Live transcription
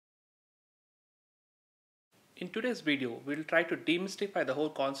In today's video, we'll try to demystify the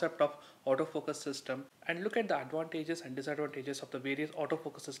whole concept of autofocus system and look at the advantages and disadvantages of the various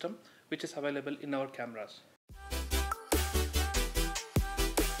autofocus system which is available in our cameras.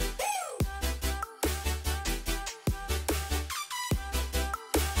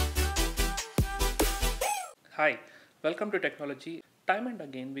 Hi, welcome to Technology. Time and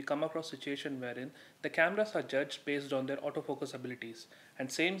again we come across situation wherein the cameras are judged based on their autofocus abilities,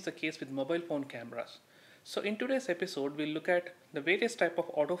 and same is the case with mobile phone cameras. So in today's episode we'll look at the various type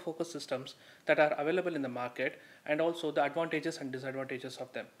of autofocus systems that are available in the market and also the advantages and disadvantages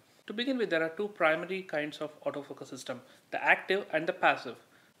of them. To begin with, there are two primary kinds of autofocus system, the active and the passive.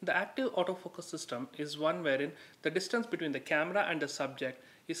 The active autofocus system is one wherein the distance between the camera and the subject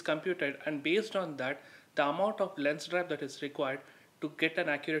is computed, and based on that the amount of lens drive that is required to get an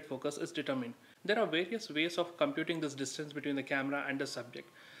accurate focus is determined. There are various ways of computing this distance between the camera and the subject.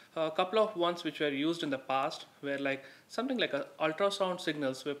 A couple of ones which were used in the past were like something like ultrasound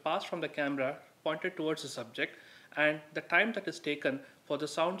signals were passed from the camera pointed towards the subject, and the time that is taken for the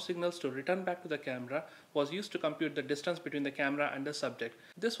sound signals to return back to the camera was used to compute the distance between the camera and the subject.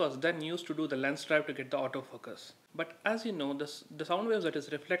 This was then used to do the lens drive to get the autofocus. But as you know, the sound waves that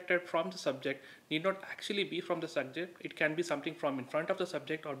is reflected from the subject need not actually be from the subject. It can be something from in front of the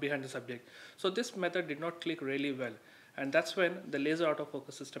subject or behind the subject. So this method did not click really well, and that's when the laser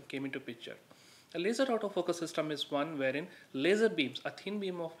autofocus system came into picture. A laser autofocus system is one wherein laser beams, a thin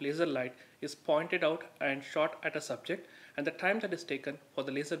beam of laser light, is pointed out and shot at a subject, and the time that is taken for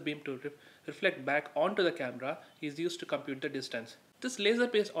the laser beam to reflect back onto the camera is used to compute the distance. This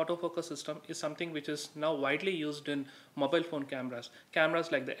laser-based autofocus system is something which is now widely used in mobile phone cameras.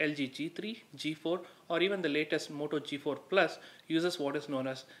 Cameras like the LG G3, G4, or even the latest Moto G4 Plus uses what is known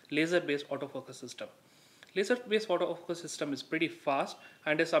as laser-based autofocus system. Laser-based autofocus system is pretty fast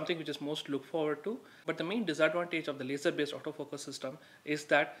and is something which is most looked forward to. But the main disadvantage of the laser-based autofocus system is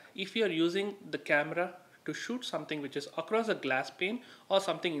that if you are using the camera to shoot something which is across a glass pane or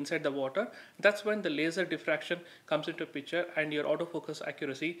something inside the water, that's when the laser diffraction comes into picture and your autofocus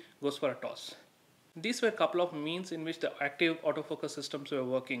accuracy goes for a toss. These were a couple of means in which the active autofocus systems were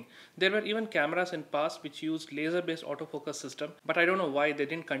working. There were even cameras in past which used laser-based autofocus system, but I don't know why they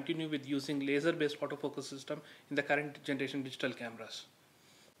didn't continue with using laser-based autofocus system in the current generation digital cameras.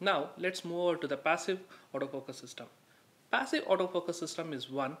 Now let's move over to the passive autofocus system. Passive autofocus system is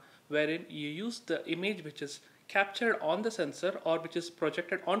one wherein you use the image which is captured on the sensor or which is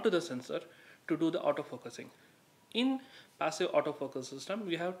projected onto the sensor to do the autofocusing. In passive autofocus system,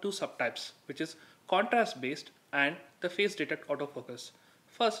 we have two subtypes, which is contrast based and the phase detect autofocus.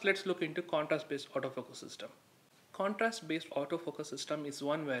 First, let's look into contrast based autofocus system. Contrast based autofocus system is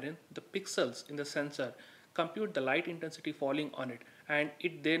one wherein the pixels in the sensor compute the light intensity falling on it, and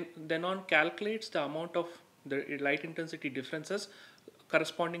it then on calculates the amount of the light intensity differences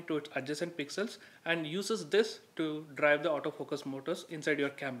corresponding to its adjacent pixels and uses this to drive the autofocus motors inside your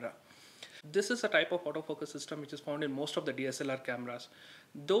camera. This is a type of autofocus system which is found in most of the DSLR cameras.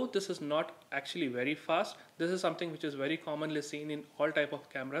 Though this is not actually very fast, this is something which is very commonly seen in all type of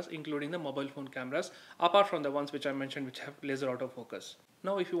cameras, including the mobile phone cameras, apart from the ones which I mentioned which have laser autofocus.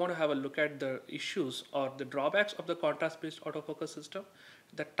 Now if you want to have a look at the issues or the drawbacks of the contrast-based autofocus system,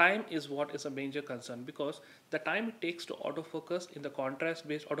 the time is what is a major concern, because the time it takes to autofocus in the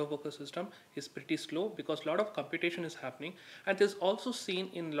contrast-based autofocus system is pretty slow because a lot of computation is happening, and this is also seen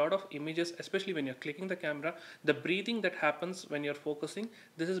in a lot of images, especially when you're clicking the camera, the breathing that happens when you're focusing.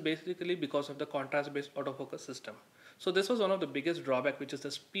 This is basically because of the contrast-based autofocus system. So this was one of the biggest drawback, which is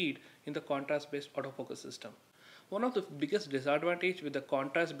the speed in the contrast-based autofocus system. One of the biggest disadvantage with the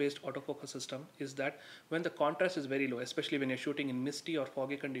contrast-based autofocus system is that when the contrast is very low, especially when you're shooting in misty or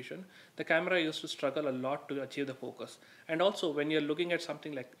foggy condition, the camera used to struggle a lot to achieve the focus. And also when you're looking at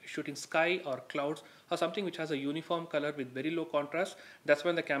something like shooting sky or clouds or something which has a uniform color with very low contrast, that's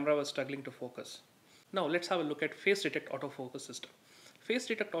when the camera was struggling to focus. Now let's have a look at phase detect autofocus system. Phase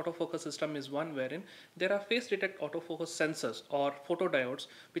detect autofocus system is one wherein there are phase detect autofocus sensors or photodiodes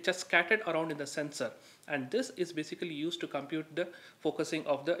which are scattered around in the sensor, and this is basically used to compute the focusing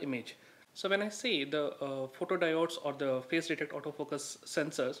of the image. So when I say the photodiodes or the phase detect autofocus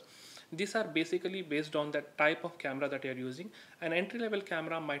sensors, these are basically based on the type of camera that you're using. An entry-level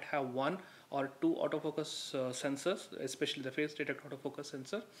camera might have one or two autofocus sensors, especially the phase detect autofocus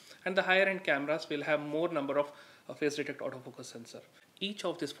sensor, and the higher end cameras will have more number of phase detect autofocus sensor. Each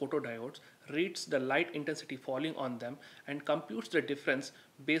of these photodiodes reads the light intensity falling on them and computes the difference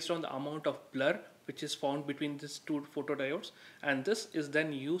based on the amount of blur which is found between these two photodiodes, and this is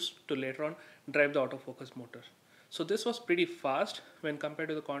then used to later on drive the autofocus motor. So this was pretty fast when compared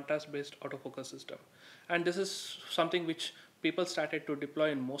to the contrast based autofocus system. And this is something which people started to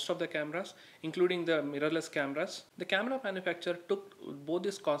deploy in most of the cameras, including the mirrorless cameras. The camera manufacturer took both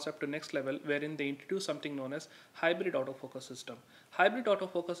this concept to next level, wherein they introduced something known as hybrid autofocus system. Hybrid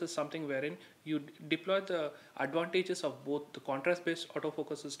autofocus is something wherein you deploy the advantages of both the contrast based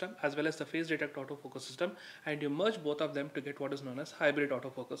autofocus system as well as the phase detect autofocus system, and you merge both of them to get what is known as hybrid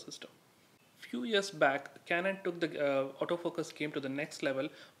autofocus system. Few years back, Canon took the autofocus game to the next level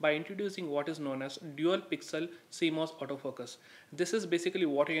by introducing what is known as Dual Pixel CMOS Autofocus. This is basically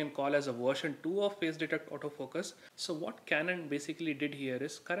what you can call as a version 2 of phase detect autofocus. So what Canon basically did here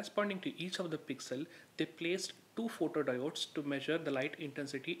is, corresponding to each of the pixel, they placed two photodiodes to measure the light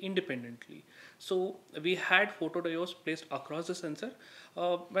intensity independently. So we had photodiodes placed across the sensor.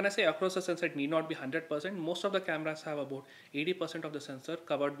 When I say across the sensor, it need not be 100%. Most of the cameras have about 80% of the sensor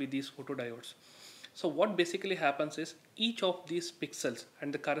covered with these photodiodes. So what basically happens is, each of these pixels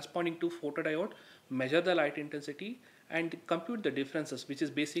and the corresponding two photodiode measure the light intensity and compute the differences, which is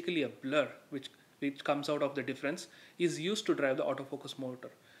basically a blur which comes out of the difference, is used to drive the autofocus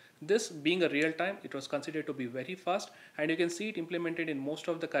motor. This being a real time, it was considered to be very fast, and you can see it implemented in most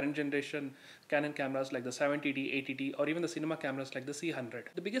of the current generation Canon cameras like the 70D, 80D, or even the cinema cameras like the C100.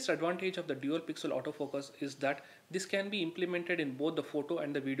 The biggest advantage of the dual pixel autofocus is that this can be implemented in both the photo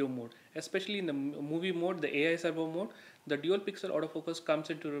and the video mode. Especially in the movie mode, the AI servo mode, the dual pixel autofocus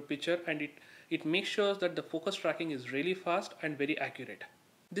comes into the picture, and it makes sure that the focus tracking is really fast and very accurate.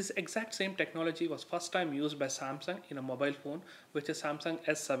 This exact same technology was first time used by Samsung in a mobile phone, which is Samsung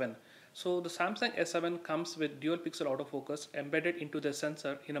S7. So the Samsung S7 comes with dual pixel autofocus embedded into the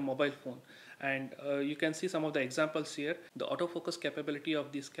sensor in a mobile phone. And you can see some of the examples here. The autofocus capability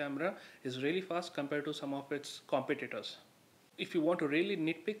of this camera is really fast compared to some of its competitors. If you want to really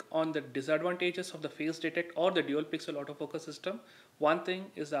nitpick on the disadvantages of the phase detect or the dual pixel autofocus system, one thing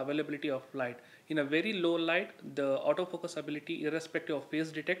is the availability of light. In a very low light, the autofocus ability, irrespective of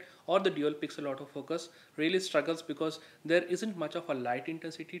phase detect or the dual pixel autofocus, really struggles because there isn't much of a light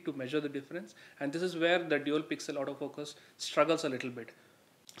intensity to measure the difference, and this is where the dual pixel autofocus struggles a little bit.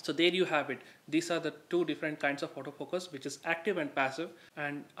 So there you have it. These are the two different kinds of autofocus, which is active and passive.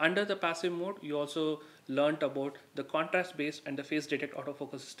 And under the passive mode, you also learned about the contrast based and the phase detect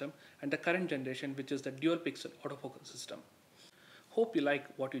autofocus system, and the current generation, which is the dual pixel autofocus system. Hope you like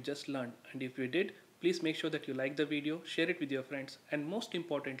what you just learned, and if you did, please make sure that you like the video, share it with your friends, and most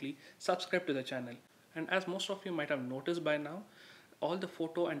importantly, subscribe to the channel. And as most of you might have noticed by now, all the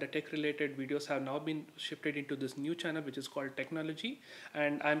photo and the tech related videos have now been shifted into this new channel, which is called Technology,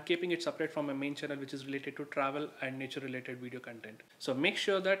 and I'm keeping it separate from my main channel, which is related to travel and nature related video content. So make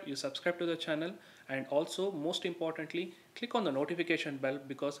sure that you subscribe to the channel, and also most importantly, click on the notification bell,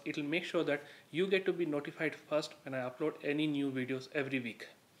 because it will make sure that you get to be notified first when I upload any new videos every week.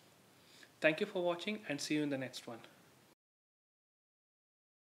 Thank you for watching, and see you in the next one.